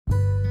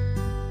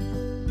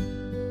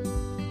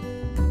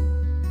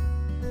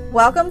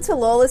Welcome to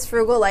Lola's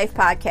Frugal Life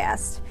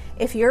Podcast.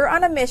 If you're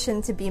on a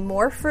mission to be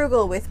more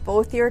frugal with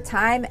both your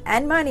time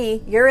and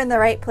money, you're in the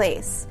right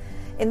place.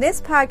 In this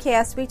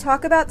podcast, we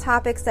talk about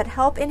topics that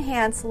help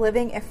enhance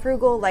living a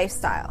frugal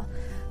lifestyle.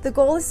 The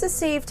goal is to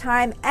save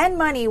time and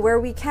money where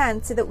we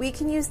can so that we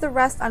can use the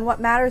rest on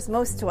what matters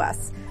most to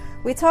us.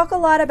 We talk a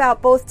lot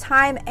about both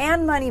time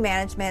and money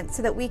management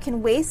so that we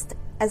can waste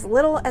as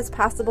little as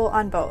possible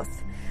on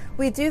both.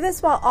 We do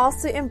this while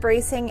also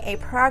embracing a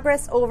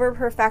progress over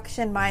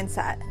perfection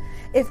mindset.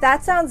 If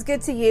that sounds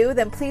good to you,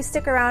 then please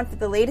stick around for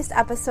the latest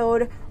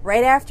episode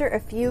right after a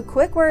few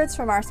quick words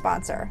from our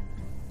sponsor.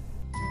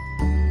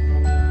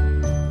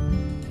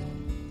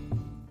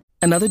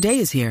 Another day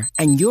is here,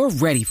 and you're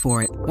ready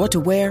for it. What to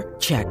wear?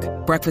 Check.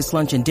 Breakfast,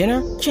 lunch, and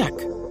dinner? Check.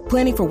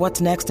 Planning for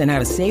what's next and how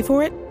to save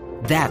for it?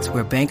 That's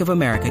where Bank of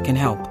America can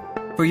help.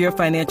 For your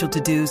financial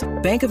to-dos,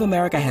 Bank of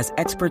America has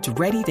experts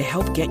ready to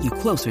help get you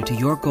closer to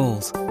your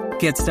goals.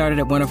 Get started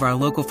at one of our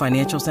local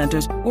financial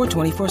centers or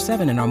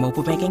 24/7 in our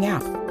mobile banking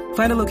app.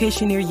 Find a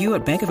location near you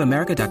at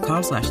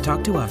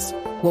bankofamerica.com/talktous.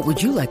 What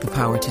would you like the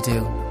power to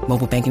do?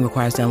 Mobile banking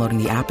requires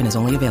downloading the app and is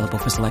only available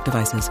for select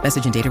devices.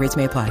 Message and data rates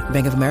may apply.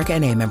 Bank of America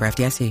N.A., member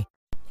FDIC.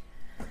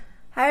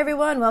 Hi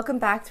everyone, welcome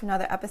back to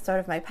another episode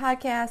of my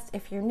podcast.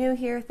 If you're new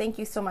here, thank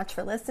you so much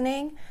for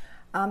listening.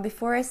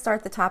 Before I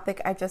start the topic,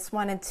 I just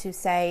wanted to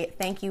say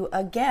thank you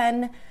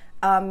again.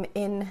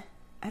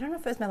 I don't know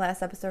if it was my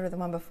last episode or the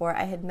one before,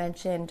 I had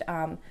mentioned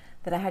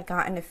that I had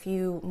gotten a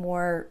few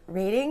more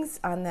ratings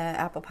on the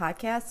Apple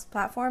Podcasts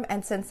platform,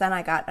 and since then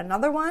I got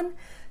another one.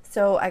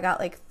 So I got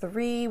like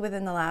 3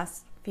 within the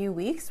last few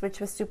weeks,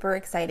 which was super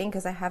exciting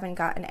because I haven't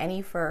gotten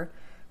any for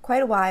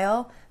quite a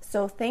while.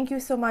 So thank you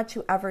so much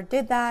whoever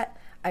did that.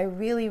 I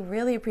really,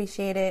 really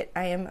appreciate it.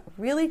 I am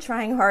really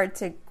trying hard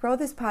to grow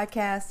this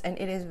podcast, and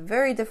it is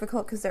very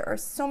difficult because there are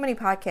so many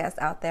podcasts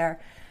out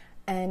there.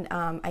 And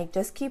I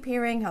just keep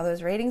hearing how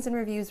those ratings and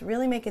reviews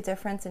really make a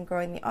difference in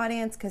growing the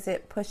audience because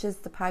it pushes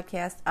the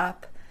podcast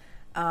up,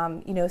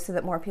 so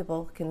that more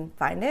people can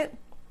find it.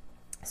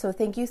 So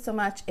thank you so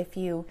much if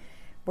you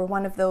were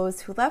one of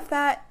those who left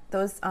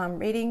those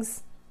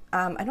ratings.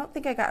 I don't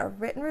think I got a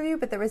written review,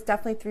 but there was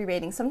definitely 3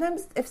 ratings.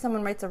 Sometimes if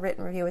someone writes a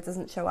written review, it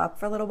doesn't show up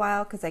for a little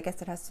while because I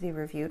guess it has to be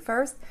reviewed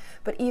first.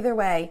 But either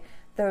way,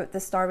 the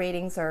star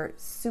ratings are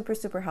super,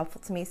 super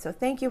helpful to me. So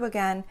thank you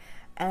again.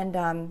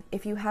 And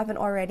if you haven't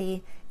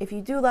already, if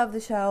you do love the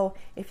show,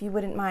 if you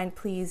wouldn't mind,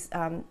 please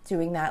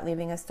doing that,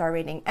 leaving a star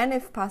rating, and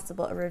if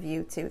possible, a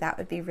review too. That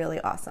would be really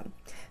awesome.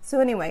 So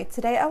anyway,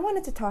 today I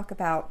wanted to talk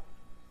about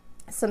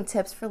some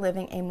tips for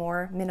living a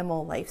more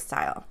minimal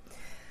lifestyle.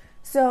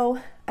 So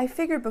I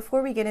figured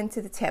before we get into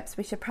the tips,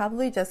 we should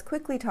probably just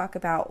quickly talk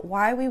about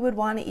why we would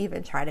want to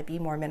even try to be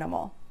more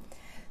minimal.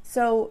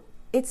 So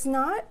it's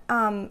not,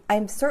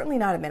 I'm certainly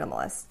not a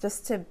minimalist,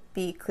 just to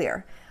be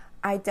clear.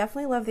 I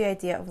definitely love the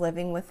idea of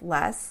living with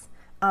less,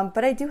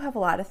 but I do have a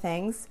lot of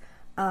things.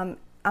 I'm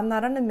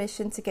not on a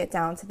mission to get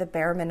down to the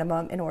bare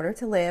minimum in order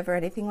to live or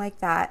anything like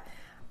that,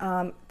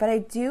 but I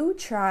do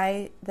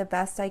try the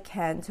best I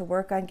can to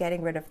work on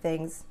getting rid of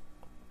things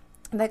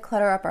that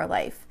clutter up our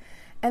life.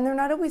 And they're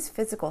not always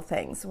physical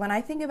things. When I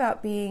think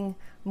about being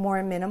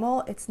more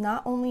minimal, it's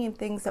not only in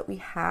things that we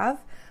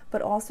have,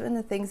 but also in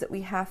the things that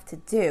we have to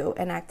do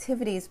and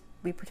activities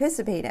we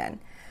participate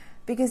in.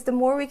 Because the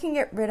more we can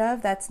get rid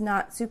of that's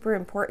not super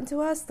important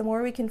to us, the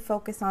more we can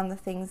focus on the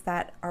things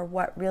that are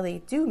what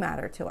really do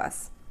matter to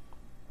us.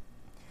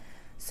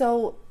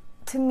 So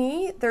to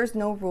me, there's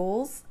no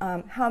rules.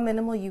 How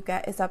minimal you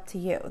get is up to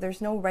you.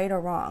 There's no right or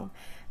wrong.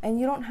 And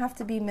you don't have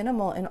to be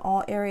minimal in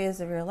all areas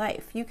of your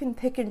life. You can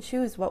pick and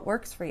choose what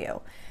works for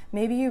you.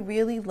 Maybe you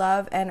really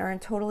love and are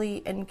totally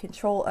in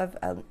control of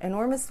an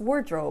enormous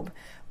wardrobe,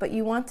 but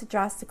you want to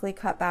drastically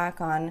cut back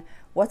on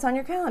what's on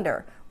your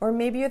calendar. Or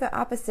maybe you're the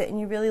opposite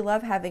and you really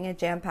love having a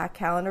jam-packed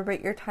calendar,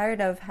 but you're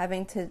tired of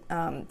having to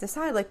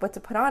decide what to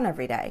put on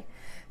every day.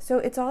 So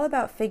it's all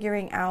about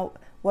figuring out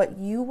what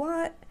you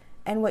want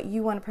and what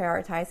you want to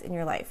prioritize in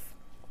your life.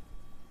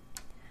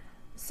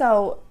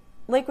 So,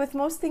 like with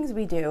most things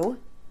we do,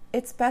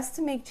 it's best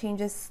to make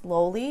changes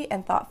slowly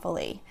and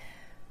thoughtfully.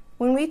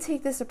 When we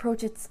take this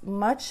approach, it's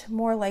much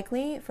more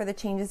likely for the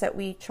changes that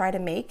we try to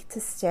make to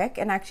stick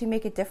and actually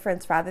make a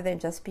difference rather than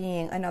just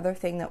being another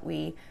thing that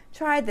we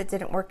tried that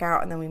didn't work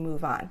out and then we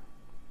move on.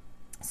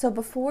 So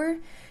before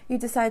you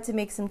decide to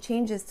make some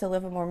changes to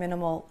live a more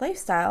minimal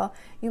lifestyle,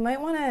 you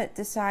might want to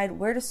decide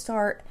where to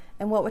start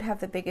and what would have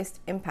the biggest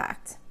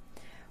impact.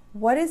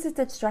 What is it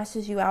that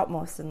stresses you out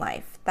most in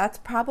life? That's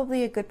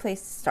probably a good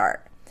place to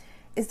start.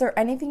 Is there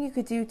anything you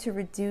could do to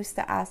reduce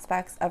the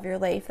aspects of your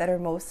life that are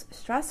most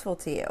stressful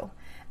to you?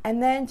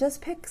 And then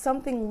just pick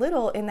something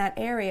little in that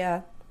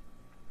area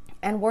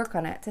and work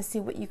on it to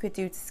see what you could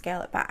do to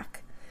scale it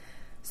back.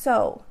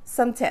 So,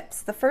 some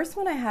tips. The first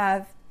one I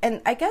have,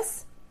 and I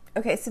guess,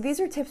 so these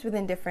are tips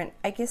within different,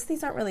 I guess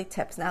these aren't really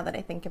tips now that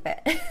I think of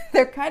it.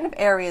 They're kind of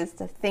areas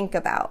to think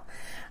about.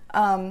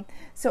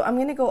 So I'm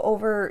going to go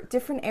over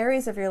different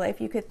areas of your life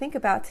you could think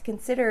about to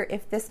consider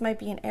if this might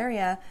be an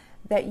area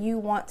that you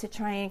want to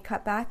try and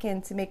cut back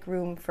in to make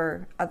room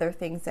for other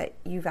things that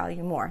you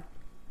value more.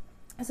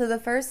 So the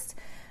first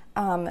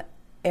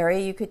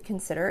area you could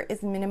consider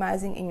is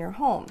minimizing in your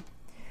home.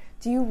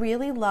 Do you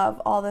really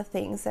love all the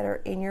things that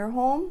are in your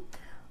home?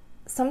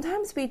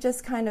 Sometimes we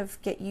just kind of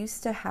get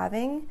used to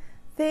having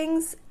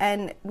things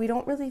and we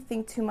don't really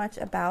think too much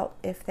about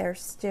if they're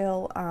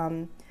still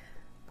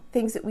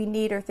things that we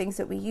need or things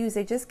that we use.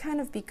 They just kind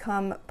of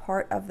become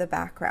part of the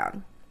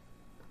background.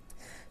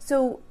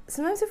 So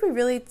sometimes if we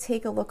really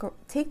take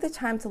the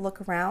time to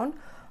look around,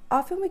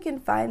 often we can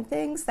find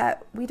things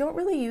that we don't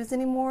really use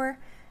anymore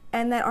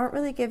and that aren't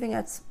really giving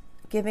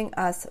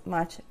us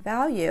much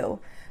value.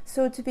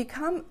 So to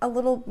become a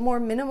little more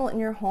minimal in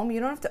your home, you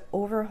don't have to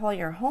overhaul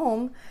your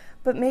home,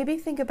 but maybe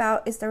think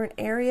about, is there an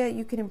area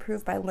you can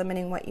improve by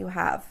limiting what you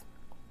have?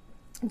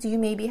 Do you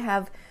maybe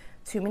have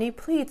too many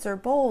plates or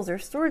bowls or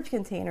storage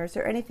containers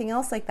or anything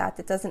else like that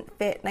that doesn't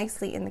fit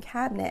nicely in the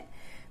cabinet?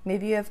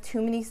 Maybe you have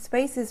too many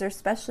spices or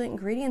special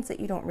ingredients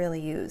that you don't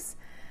really use.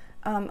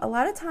 A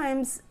lot of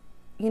times,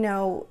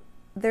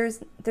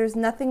 there's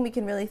nothing we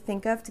can really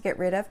think of to get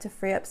rid of to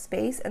free up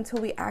space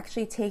until we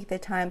actually take the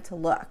time to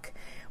look.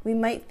 We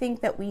might think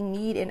that we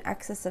need in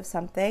excess of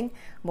something,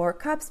 more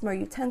cups, more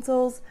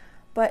utensils,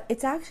 but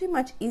it's actually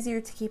much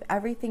easier to keep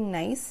everything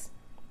nice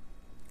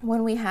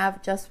when we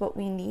have just what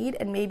we need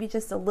and maybe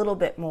just a little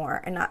bit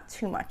more and not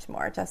too much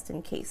more, just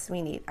in case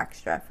we need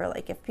extra for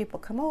like if people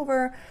come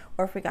over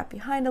or if we got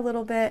behind a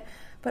little bit.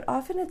 But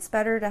often it's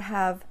better to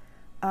have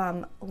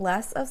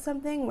less of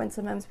something when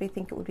sometimes we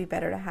think it would be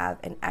better to have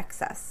an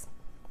excess.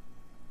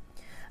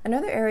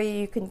 Another area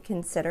you can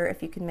consider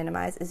if you can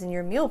minimize is in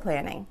your meal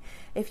planning.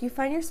 If you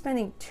find you're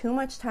spending too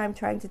much time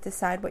trying to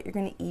decide what you're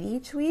going to eat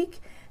each week,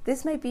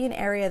 this might be an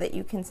area that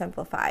you can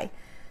simplify.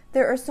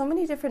 There are so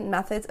many different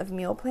methods of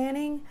meal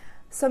planning.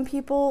 Some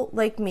people,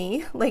 like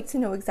me, like to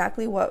know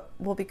exactly what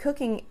we'll be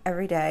cooking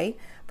every day,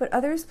 but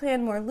others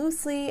plan more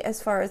loosely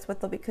as far as what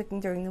they'll be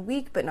cooking during the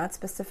week, but not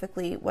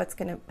specifically what's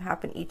going to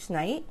happen each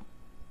night.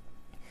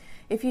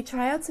 If you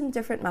try out some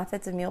different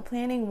methods of meal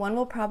planning, one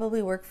will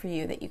probably work for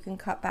you that you can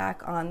cut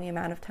back on the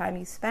amount of time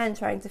you spend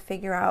trying to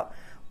figure out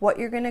what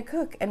you're going to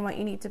cook and what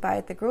you need to buy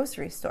at the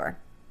grocery store.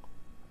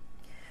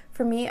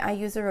 For me, I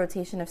use a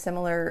rotation of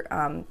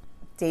similar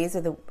days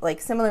of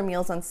similar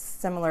meals on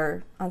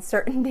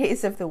certain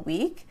days of the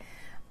week,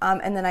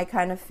 and then I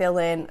kind of fill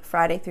in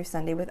Friday through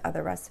Sunday with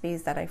other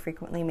recipes that I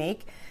frequently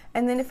make.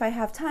 And then if I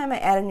have time, I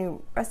add a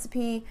new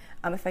recipe.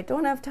 If I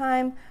don't have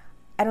time,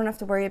 I don't have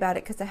to worry about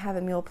it because I have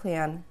a meal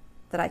plan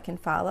that I can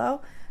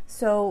follow.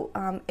 So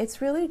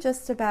it's really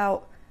just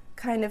about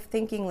kind of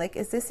thinking like,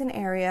 is this an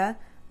area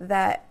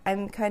that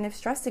I'm kind of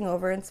stressing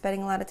over and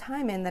spending a lot of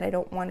time in that I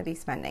don't want to be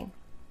spending?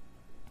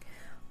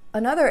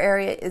 Another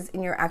area is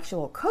in your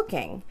actual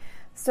cooking.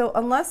 So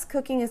unless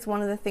cooking is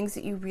one of the things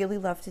that you really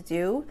love to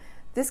do,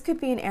 this could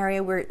be an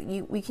area where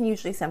we can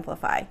usually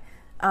simplify.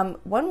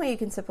 One way you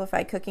can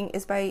simplify cooking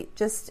is by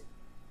just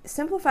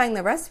simplifying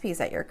the recipes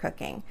that you're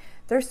cooking.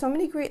 There's so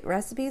many great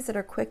recipes that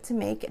are quick to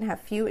make and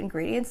have few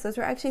ingredients. Those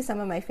are actually some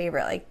of my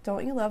favorite. Like,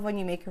 don't you love when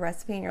you make a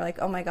recipe and you're like,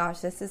 oh my gosh,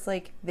 this is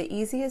like the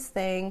easiest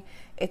thing.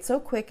 It's so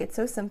quick, it's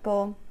so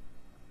simple.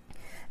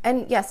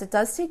 And yes, it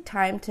does take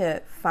time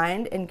to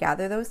find and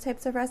gather those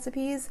types of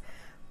recipes,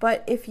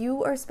 but if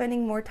you are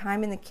spending more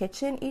time in the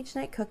kitchen each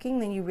night cooking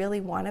than you really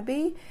want to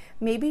be,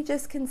 maybe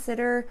just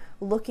consider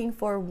looking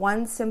for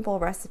one simple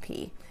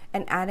recipe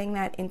and adding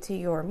that into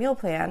your meal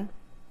plan.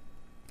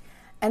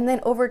 And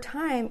then over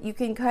time, you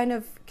can kind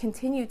of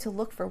continue to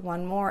look for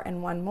one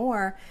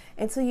more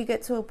until you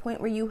get to a point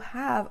where you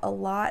have a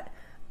lot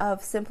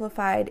of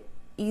simplified,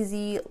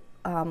 easy,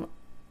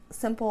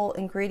 simple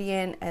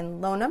ingredient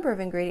and low number of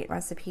ingredient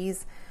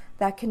recipes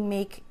that can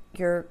make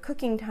your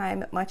cooking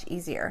time much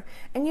easier.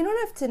 And you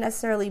don't have to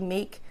necessarily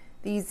make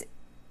these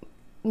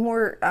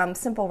more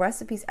simple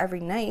recipes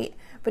every night,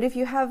 but if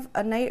you have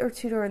a night or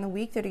two during the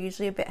week that are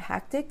usually a bit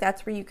hectic,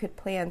 that's where you could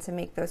plan to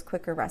make those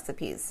quicker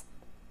recipes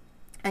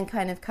and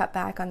kind of cut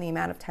back on the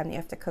amount of time you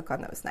have to cook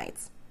on those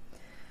nights.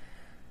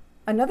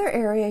 Another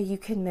area you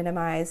can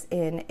minimize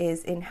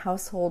is in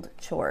household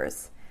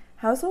chores.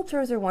 Household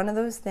chores are one of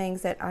those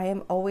things that I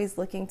am always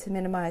looking to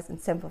minimize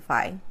and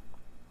simplify.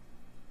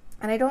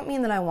 And I don't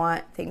mean that I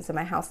want things in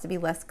my house to be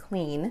less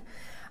clean.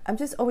 I'm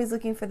just always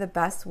looking for the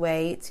best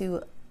way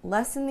to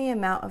lessen the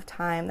amount of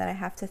time that I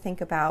have to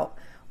think about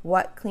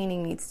what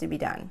cleaning needs to be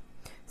done.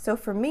 So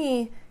for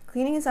me,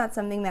 cleaning is not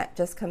something that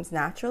just comes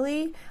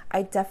naturally.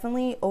 I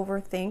definitely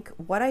overthink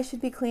what I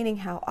should be cleaning,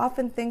 how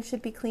often things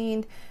should be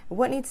cleaned,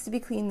 what needs to be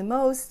cleaned the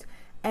most.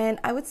 And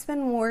I would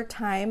spend more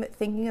time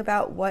thinking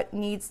about what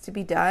needs to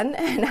be done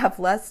and have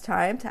less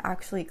time to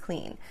actually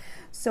clean.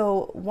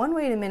 So one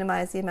way to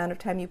minimize the amount of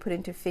time you put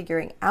into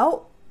figuring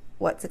out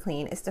what to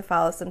clean is to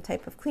follow some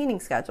type of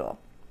cleaning schedule.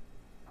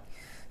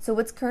 So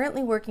what's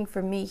currently working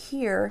for me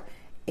here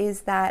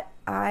is that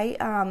I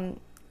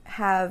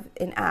have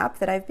an app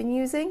that I've been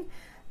using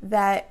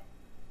that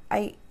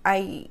I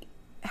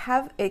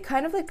have, it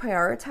kind of like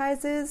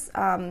prioritizes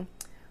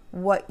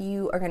what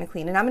you are going to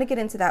clean. And I'm going to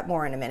get into that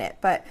more in a minute.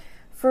 But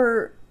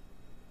for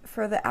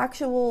for the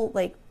actual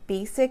like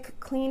basic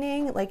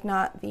cleaning, like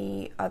not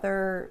the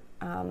other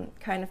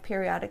kind of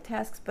periodic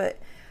tasks, but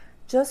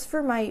just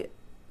for my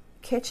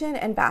kitchen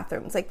and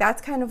bathrooms, like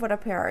that's kind of what I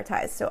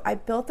prioritize. So I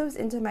built those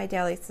into my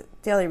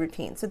daily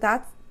routine. So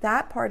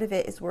that part of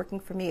it is working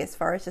for me as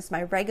far as just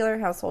my regular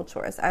household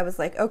chores. I was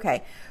like,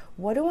 okay,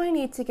 what do I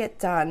need to get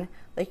done,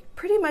 like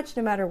pretty much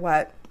no matter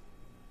what,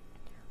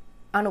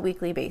 on a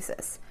weekly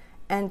basis?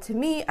 And to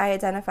me, I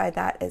identified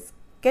that as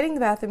getting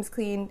the bathrooms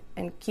clean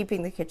and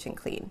keeping the kitchen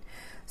clean.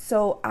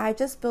 So I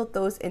just built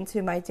those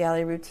into my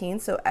daily routine.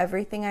 So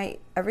every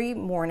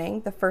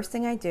morning, the first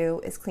thing I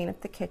do is clean up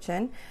the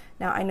kitchen.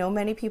 Now, I know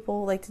many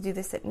people like to do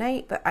this at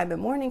night, but I'm a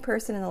morning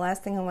person, and the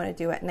last thing I want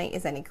to do at night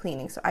is any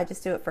cleaning. So I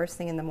just do it first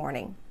thing in the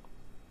morning.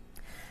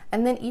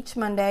 And then each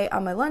Monday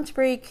on my lunch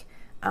break,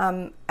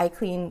 I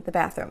clean the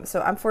bathroom.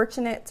 So I'm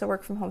fortunate to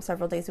work from home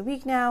several days a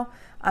week now.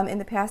 In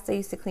the past, I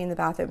used to clean the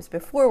bathrooms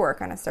before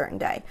work on a certain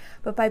day.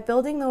 But by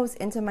building those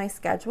into my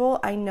schedule,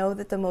 I know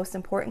that the most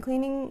important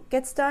cleaning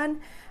gets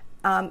done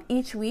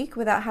each week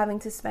without having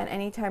to spend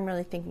any time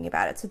really thinking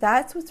about it. So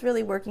that's what's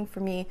really working for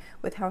me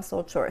with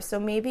household chores. So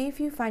maybe if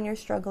you find you're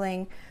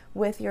struggling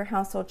with your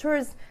household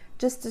chores,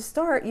 just to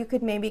start, you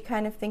could maybe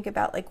kind of think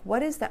about like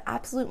what is the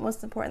absolute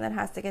most important that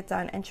has to get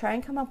done, and try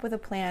and come up with a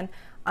plan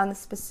on the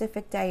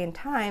specific day and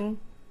time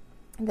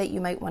that you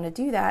might want to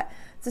do that,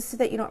 just so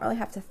that you don't really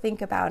have to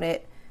think about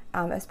it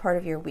as part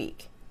of your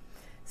week.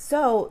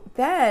 So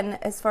then,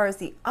 as far as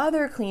the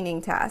other cleaning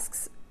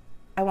tasks,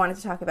 I wanted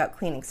to talk about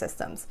cleaning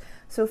systems.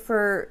 So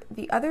for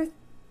the other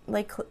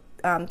like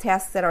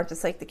tasks that aren't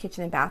just like the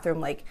kitchen and bathroom,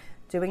 like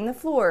doing the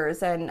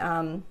floors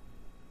and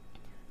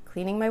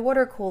cleaning my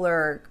water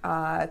cooler,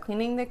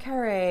 cleaning the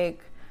Keurig,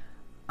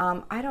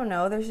 I don't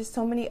know, there's just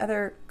so many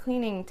other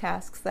cleaning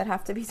tasks that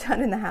have to be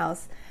done in the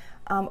house.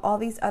 All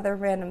these other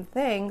random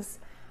things.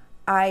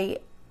 I,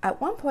 at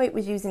one point,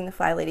 was using the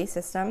Fly Lady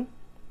system.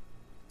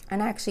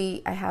 And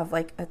actually, I have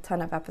like a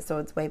ton of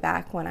episodes way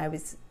back when I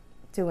was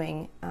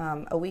doing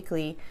a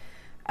weekly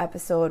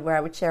episode where I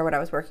would share what I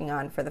was working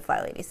on for the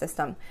Fly Lady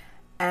system.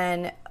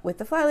 And with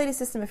the Fly Lady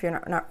system, if you're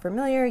not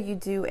familiar, you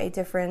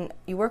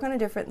work on a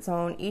different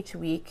zone each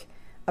week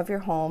of your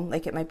home.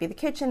 Like it might be the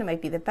kitchen, it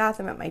might be the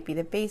bathroom, it might be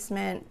the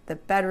basement, the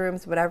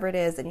bedrooms, whatever it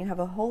is. And you have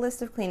a whole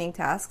list of cleaning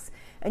tasks,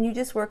 and you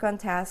just work on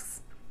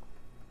tasks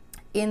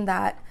in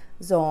that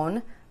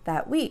zone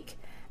that week.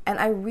 And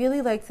I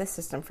really liked this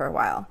system for a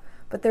while,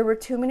 but there were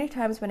too many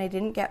times when I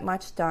didn't get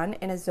much done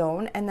in a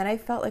zone, and then I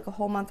felt like a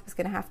whole month was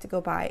going to have to go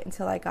by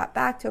until I got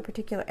back to a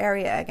particular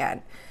area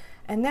again.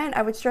 And then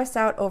I would stress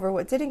out over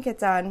what didn't get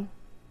done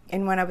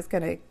and when I was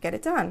going to get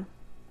it done.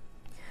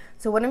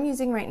 So what I'm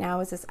using right now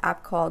is this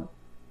app called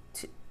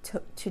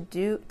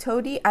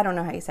Tody. I don't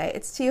know how you say it.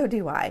 It's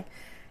Tody.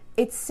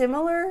 It's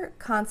similar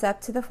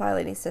concept to the Fly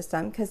Lady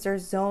system because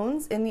there's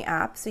zones in the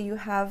app. So you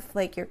have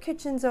like your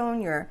kitchen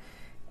zone,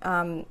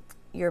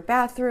 your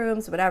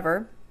bathrooms,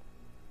 whatever,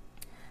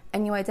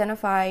 and you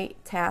identify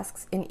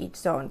tasks in each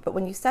zone. But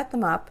when you set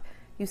them up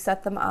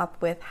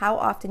with how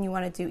often you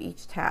want to do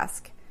each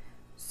task.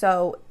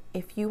 So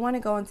if you want to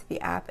go into the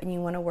app and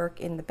you want to work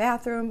in the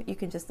bathroom, you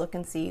can just look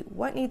and see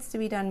what needs to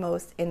be done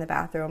most in the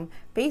bathroom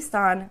based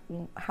on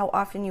how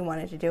often you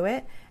wanted to do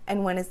it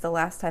and when is the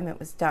last time it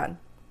was done.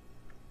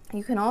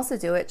 You can also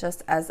do it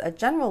just as a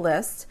general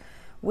list,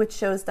 which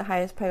shows the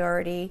highest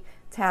priority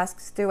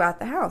tasks throughout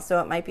the house.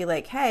 So it might be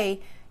like, hey,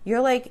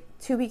 you're like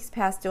 2 weeks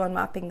past due on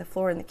mopping the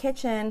floor in the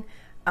kitchen.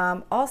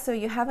 Also,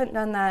 you haven't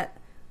done that.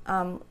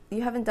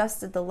 You haven't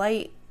dusted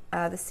the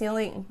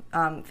ceiling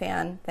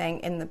fan thing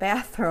in the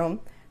bathroom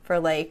for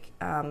like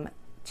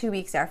 2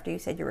 weeks after you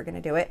said you were going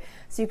to do it.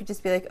 So you could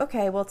just be like,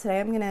 okay, well, today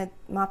I'm going to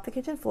mop the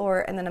kitchen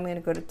floor, and then I'm going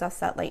to go to dust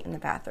that light in the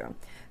bathroom.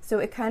 So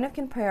it kind of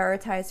can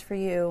prioritize for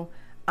you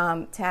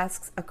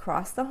tasks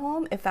across the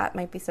home, if that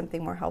might be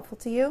something more helpful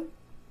to you.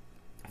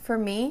 For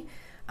me,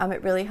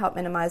 it really helped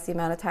minimize the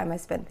amount of time I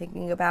spend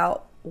thinking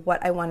about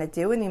what I want to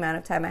do and the amount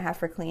of time I have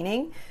for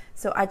cleaning.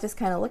 So I just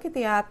kind of look at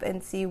the app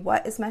and see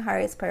what is my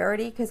highest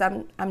priority, because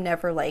I'm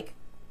never like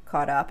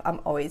caught up. I'm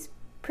always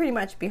pretty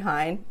much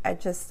behind. I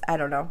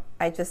don't know.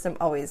 I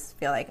always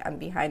feel like I'm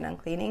behind on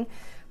cleaning,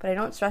 but I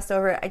don't stress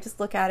over it. I just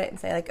look at it and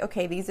say like,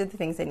 okay, these are the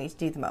things I need to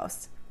do the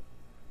most.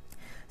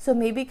 So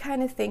maybe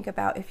kind of think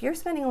about if you're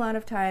spending a lot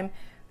of time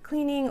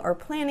cleaning or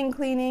planning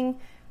cleaning,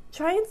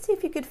 try and see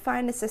if you could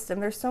find a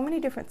system. There's so many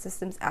different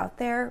systems out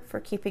there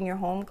for keeping your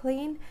home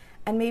clean,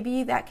 and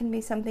maybe that can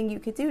be something you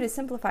could do to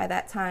simplify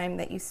that time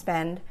that you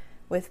spend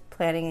with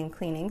planning and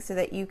cleaning so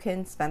that you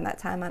can spend that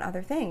time on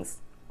other things.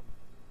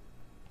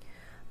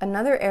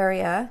 Another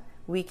area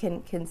we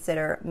can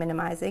consider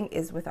minimizing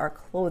is with our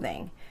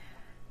clothing.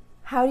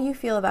 How do you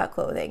feel about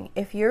clothing?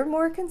 If you're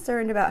more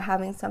concerned about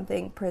having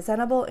something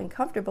presentable and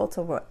comfortable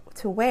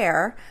to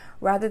wear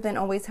rather than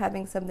always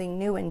having something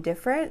new and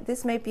different,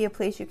 this might be a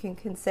place you can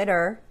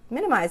consider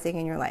minimizing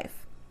in your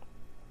life.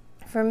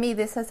 For me,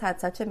 this has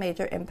had such a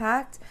major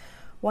impact.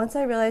 Once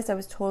I realized I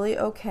was totally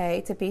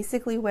okay to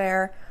basically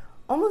wear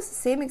almost the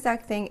same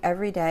exact thing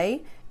every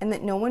day and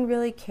that no one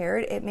really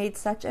cared, it made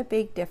such a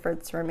big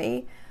difference for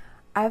me.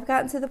 I've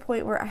gotten to the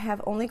point where I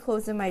have only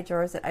clothes in my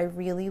drawers that I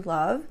really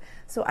love,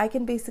 so I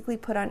can basically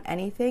put on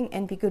anything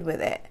and be good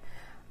with it.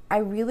 I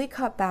really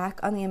cut back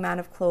on the amount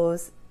of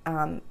clothes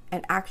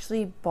and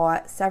actually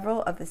bought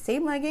several of the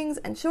same leggings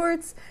and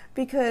shorts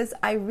because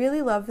I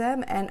really love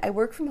them, and I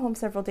work from home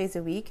several days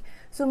a week.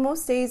 So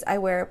most days I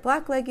wear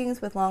black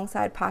leggings with long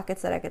side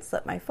pockets that I could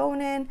slip my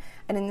phone in,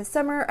 and in the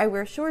summer I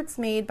wear shorts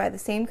made by the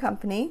same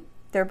company.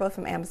 They're both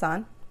from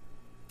Amazon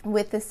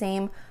with the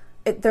same,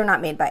 they're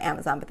not made by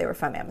Amazon, but they were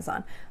from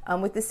Amazon,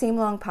 with the same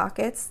long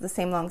pockets, the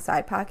same long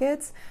side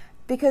pockets,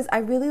 because I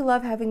really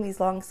love having these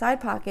long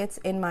side pockets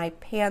in my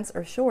pants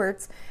or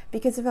shorts,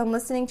 because if I'm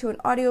listening to an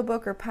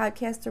audiobook or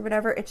podcast or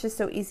whatever, it's just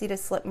so easy to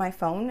slip my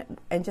phone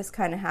and just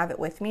kind of have it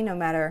with me no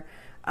matter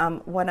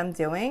what I'm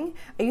doing.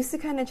 I used to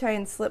kind of try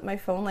and slip my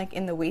phone like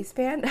in the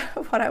waistband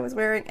of what I was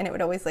wearing, and it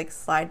would always like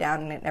slide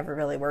down, and it never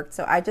really worked.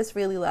 So I just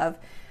really love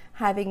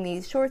having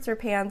these shorts or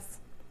pants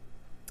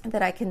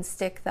that I can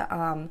stick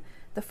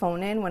the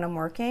phone in when I'm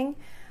working.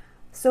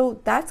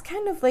 So that's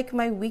kind of like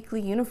my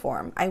weekly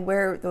uniform. I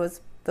wear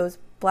those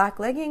black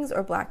leggings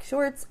or black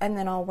shorts, and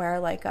then I'll wear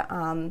like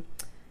a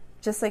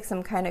just like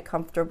some kind of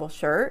comfortable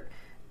shirt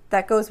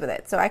that goes with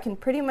it. So I can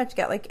pretty much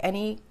get like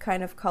any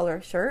kind of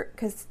color shirt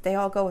because they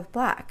all go with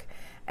black.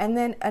 And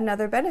then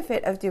another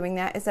benefit of doing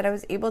that is that I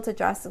was able to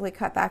drastically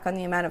cut back on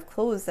the amount of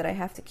clothes that I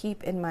have to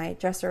keep in my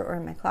dresser or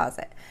in my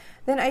closet.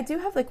 Then I do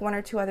have like one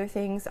or two other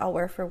things I'll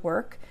wear for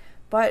work,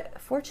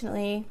 but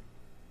fortunately,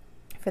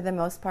 for the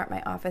most part,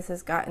 my office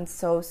has gotten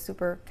so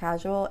super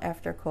casual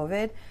after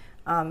COVID.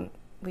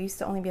 We used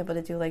to only be able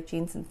to do like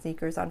jeans and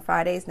sneakers on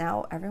Fridays.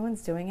 Now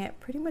everyone's doing it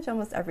pretty much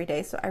almost every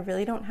day, so I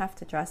really don't have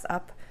to dress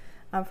up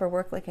for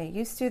work like I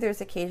used to. There's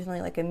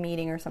occasionally like a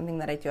meeting or something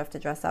that I do have to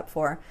dress up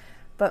for,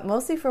 but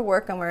mostly for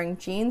work I'm wearing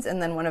jeans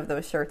and then one of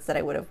those shirts that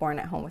I would have worn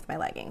at home with my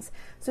leggings.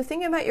 So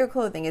think about your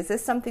clothing. Is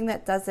this something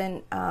that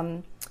doesn't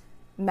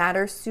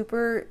matter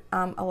super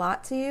a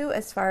lot to you,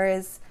 as far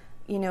as,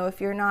 you know,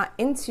 if you're not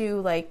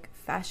into like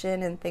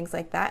fashion and things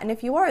like that? And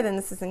if you are, then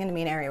this isn't going to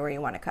be an area where you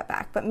want to cut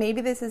back. But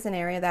maybe this is an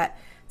area that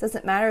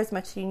doesn't matter as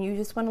much to you and you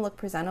just want to look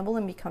presentable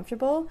and be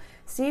comfortable.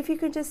 See if you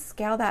could just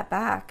scale that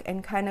back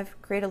and kind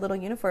of create a little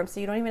uniform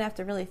so you don't even have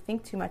to really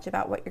think too much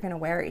about what you're going to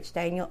wear each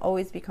day, and you'll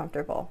always be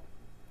comfortable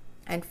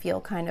and feel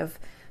kind of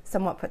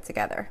somewhat put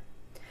together.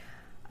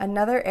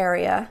 Another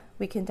area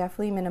we can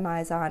definitely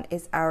minimize on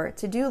is our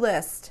to-do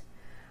list.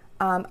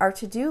 Our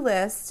to-do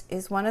list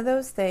is one of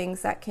those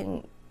things that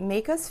can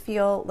make us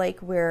feel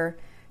like we're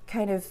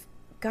kind of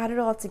got it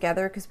all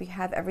together because we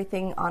have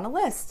everything on a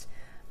list.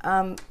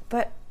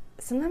 But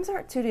sometimes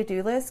our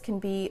to-do list can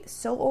be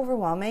so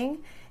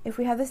overwhelming if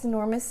we have this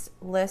enormous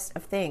list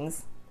of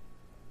things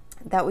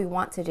that we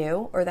want to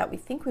do or that we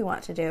think we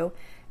want to do,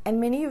 and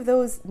many of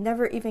those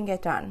never even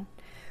get done.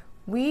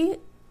 We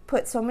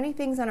put so many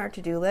things on our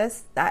to-do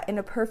list that in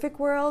a perfect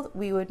world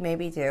we would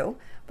maybe do,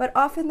 but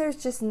often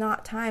there's just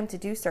not time to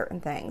do certain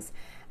things.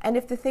 And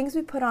if the things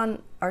we put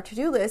on our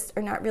to-do list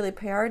are not really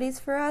priorities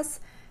for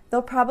us,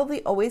 they'll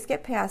probably always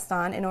get passed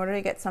on in order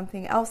to get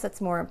something else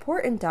that's more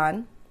important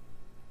done.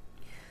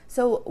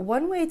 So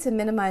one way to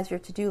minimize your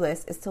to-do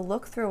list is to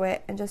look through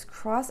it and just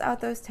cross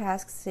out those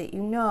tasks that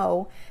you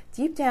know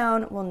deep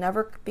down will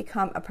never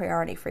become a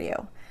priority for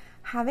you.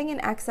 Having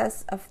an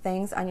excess of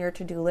things on your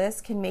to-do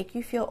list can make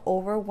you feel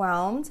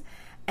overwhelmed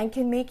and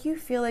can make you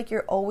feel like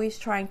you're always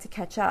trying to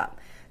catch up.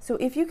 So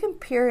if you can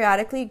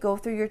periodically go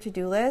through your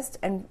to-do list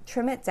and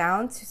trim it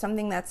down to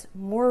something that's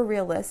more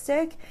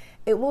realistic,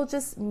 it will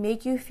just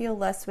make you feel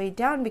less weighed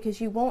down because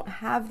you won't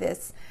have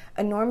this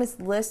enormous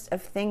list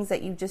of things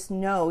that you just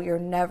know you're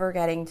never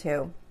getting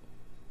to.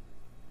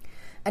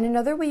 And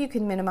another way you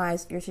can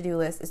minimize your to-do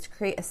list is to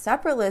create a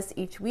separate list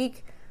each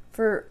week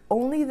for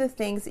only the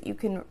things that you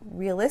can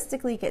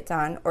realistically get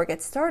done or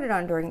get started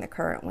on during the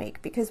current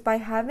week. Because by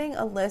having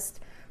a list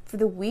for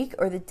the week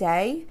or the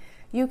day,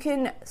 you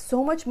can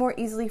so much more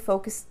easily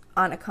focus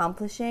on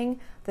accomplishing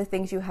the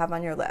things you have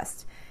on your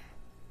list.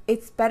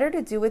 It's better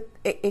to do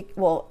it,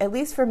 well, at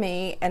least for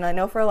me, and I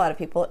know for a lot of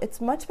people, it's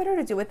much better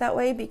to do it that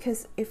way,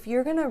 because if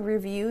you're going to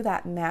review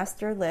that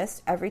master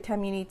list every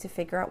time you need to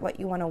figure out what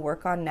you want to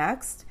work on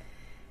next,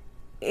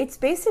 it's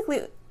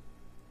basically,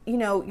 you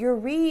know, you're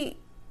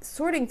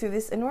sorting through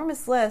this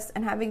enormous list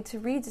and having to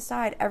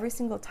redecide every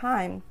single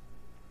time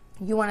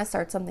you want to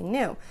start something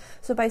new.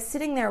 So by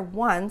sitting there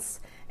once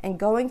and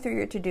going through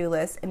your to-do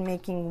list and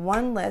making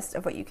one list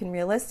of what you can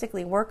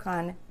realistically work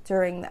on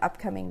during the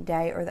upcoming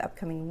day or the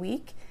upcoming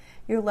week,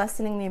 you're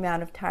lessening the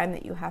amount of time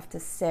that you have to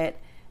sit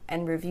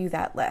and review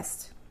that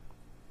list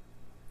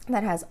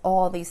that has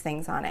all these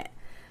things on it.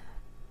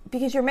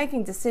 Because you're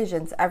making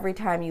decisions every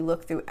time you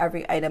look through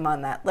every item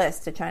on that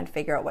list to try and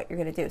figure out what you're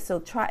going to do.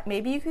 So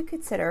maybe you could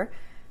consider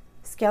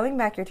scaling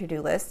back your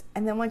to-do list,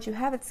 and then once you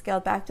have it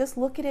scaled back, just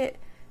look at it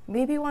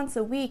maybe once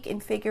a week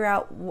and figure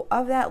out,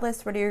 of that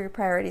list, what are your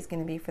priorities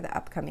going to be for the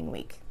upcoming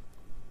week.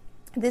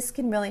 This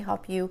can really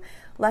help you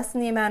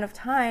lessen the amount of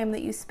time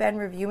that you spend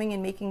reviewing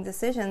and making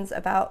decisions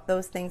about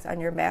those things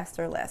on your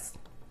master list.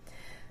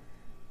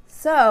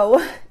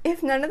 So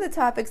if none of the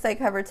topics I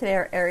covered today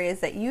are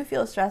areas that you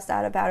feel stressed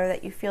out about or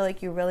that you feel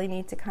like you really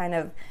need to kind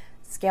of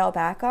scale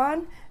back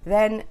on,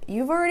 then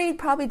you've already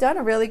probably done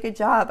a really good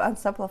job on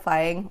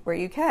simplifying where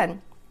you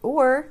can.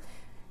 Or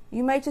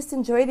you might just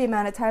enjoy the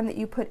amount of time that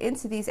you put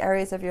into these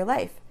areas of your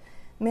life.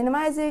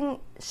 Minimizing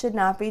should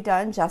not be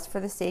done just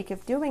for the sake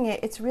of doing it.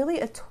 It's really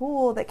a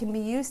tool that can be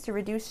used to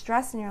reduce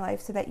stress in your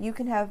life so that you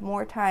can have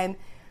more time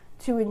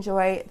to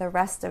enjoy the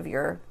rest of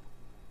your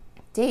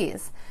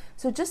days.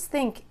 So just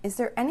think, is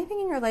there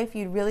anything in your life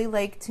you'd really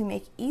like to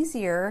make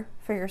easier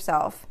for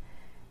yourself?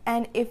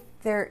 And if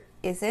there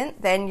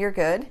isn't, then you're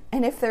good.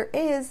 And if there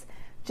is,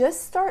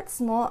 just start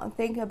small and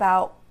think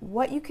about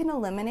what you can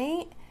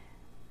eliminate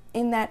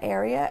in that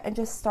area and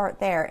just start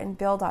there and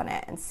build on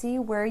it and see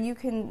where you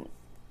can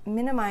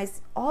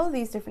minimize all of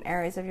these different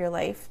areas of your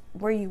life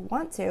where you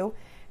want to,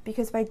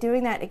 because by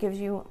doing that, it gives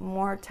you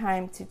more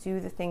time to do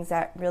the things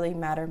that really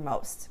matter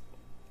most.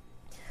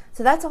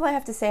 So that's all I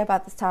have to say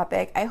about this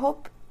topic. I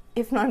hope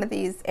if none of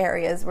these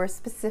areas were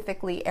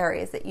specifically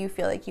areas that you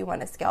feel like you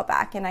want to scale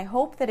back, and I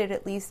hope that it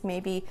at least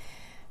maybe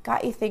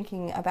got you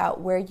thinking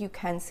about where you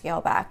can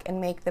scale back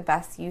and make the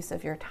best use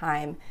of your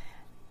time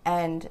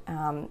and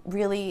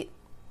really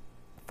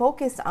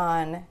focus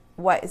on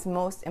what is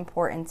most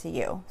important to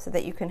you so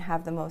that you can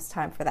have the most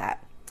time for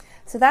that.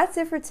 So that's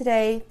it for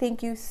today.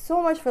 Thank you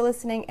so much for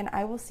listening, and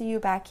I will see you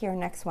back here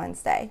next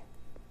Wednesday.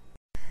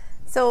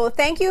 So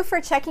thank you for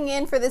checking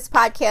in for this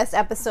podcast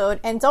episode.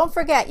 And don't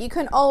forget, you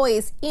can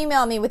always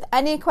email me with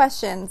any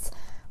questions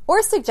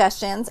or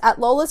suggestions at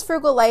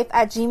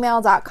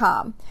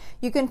lolasfrugallife@gmail.com.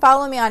 You can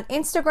follow me on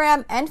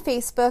Instagram and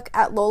Facebook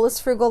at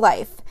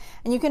lolasfrugallife.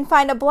 And you can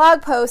find a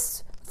blog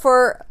post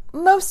for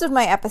most of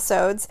my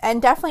episodes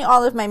and definitely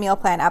all of my meal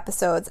plan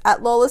episodes at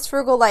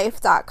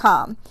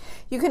lolasfrugallife.com.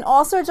 You can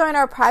also join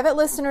our private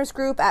listeners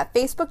group at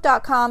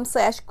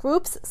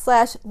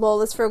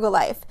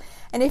facebook.com/groups/lolasfrugallife.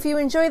 And if you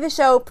enjoy the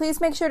show,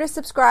 please make sure to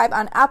subscribe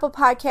on Apple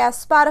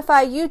Podcasts,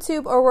 Spotify,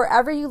 YouTube, or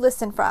wherever you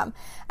listen from.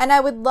 And I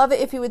would love it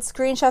if you would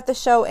screenshot the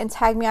show and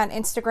tag me on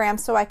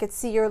Instagram so I could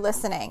see you're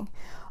listening.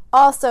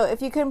 Also,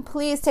 if you can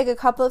please take a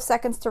couple of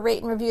seconds to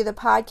rate and review the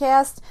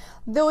podcast.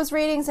 Those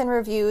ratings and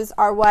reviews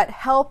are what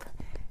help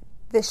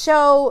the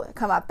show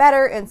come up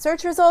better in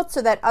search results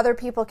so that other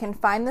people can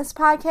find this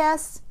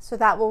podcast. So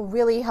that will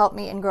really help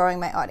me in growing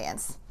my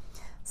audience.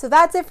 So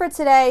that's it for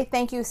today.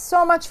 Thank you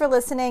so much for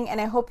listening,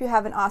 and I hope you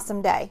have an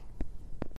awesome day.